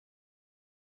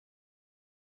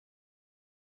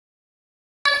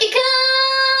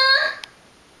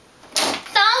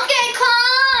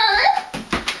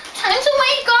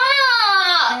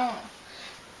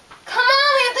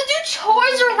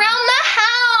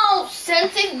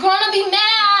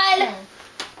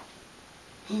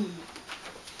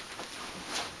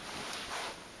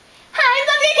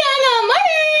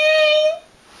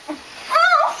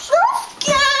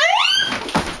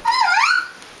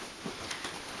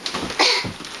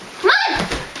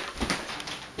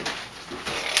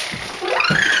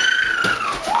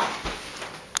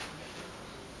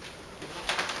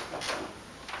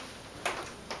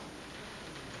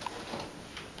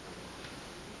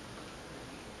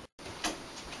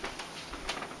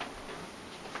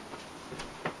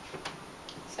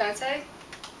Sensei?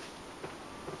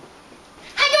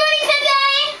 Hi, good morning,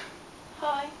 Sensei!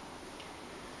 Hi.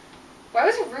 Why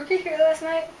was Iruka here last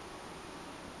night?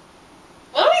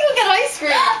 Why don't we go get ice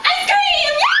cream? Ice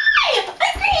cream! Yay!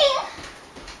 Ice cream!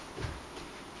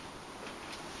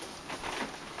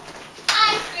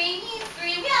 Ice cream,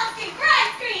 we all scream for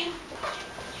ice cream!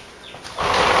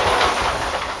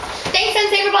 Thanks,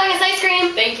 Sensei, for buying us ice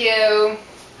cream. Thank you.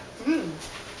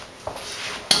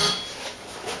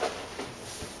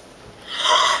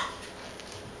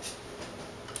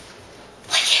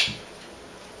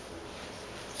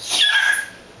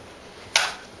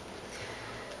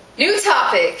 New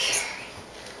topic.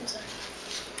 I'm sorry.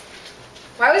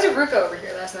 Why was Iruka over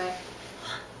here last night?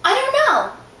 I don't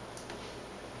know.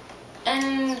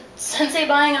 And Sensei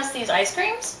buying us these ice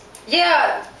creams?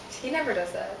 Yeah, he never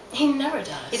does that. He never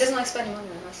does. He doesn't like spending money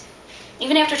on us.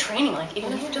 Even after training, like,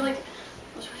 even after, like...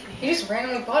 He just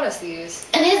randomly bought us these.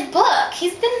 And his book,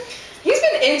 he's been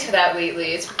into that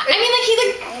lately. It's, I mean, like,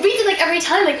 he, like, reads it, like, every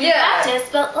time, like, we Yeah. practice,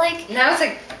 but, like... Now it's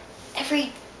like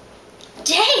Every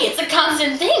day, it's a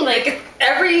constant thing, like...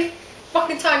 every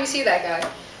fucking time you see that guy.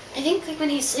 I think, like, when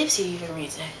he sleeps, he even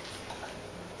reads it.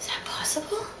 Is that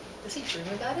possible? Does he dream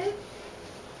about it?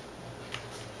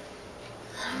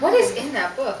 What is in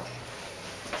that book?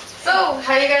 So,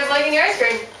 how you guys liking your ice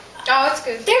cream? Oh, it's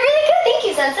good. They're really good, thank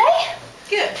you, Sensei.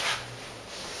 Good.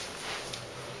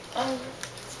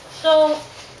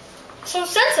 So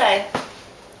Sensei,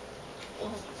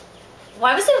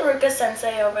 why was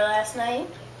Iruka-Sensei over last night?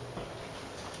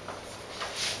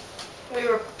 We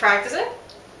were practicing?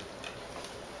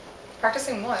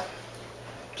 Practicing what?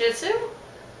 Jitsu?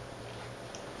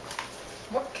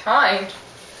 What kind?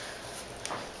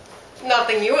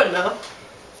 Nothing you would know.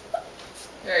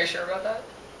 Are you sure about that?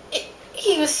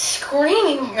 He was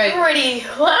screaming Right. pretty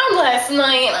loud last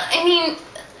night. I mean,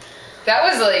 That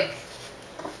was like,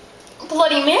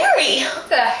 Bloody Mary. what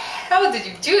the hell did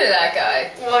you do to that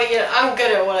guy? Well, yeah, I'm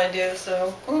good at what I do, so...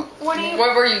 What are you?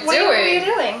 What were you What were you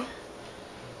doing? doing?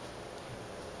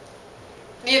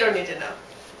 You don't need to know.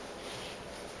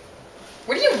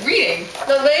 What are you reading?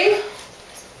 Nothing?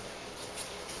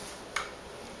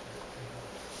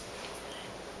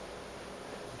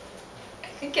 I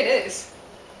think it is.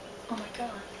 Oh my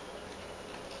god.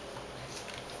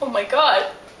 Oh my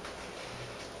god.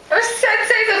 Our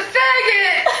sensei's a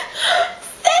faggot!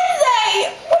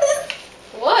 Sensei! What is...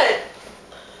 What?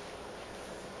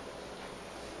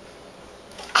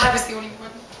 I was the only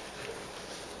one.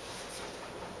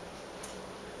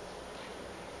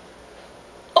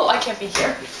 Oh, I can't be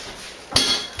here.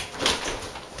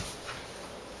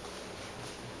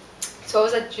 So what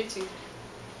was that jutsu?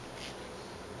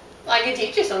 I can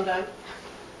teach you sometime.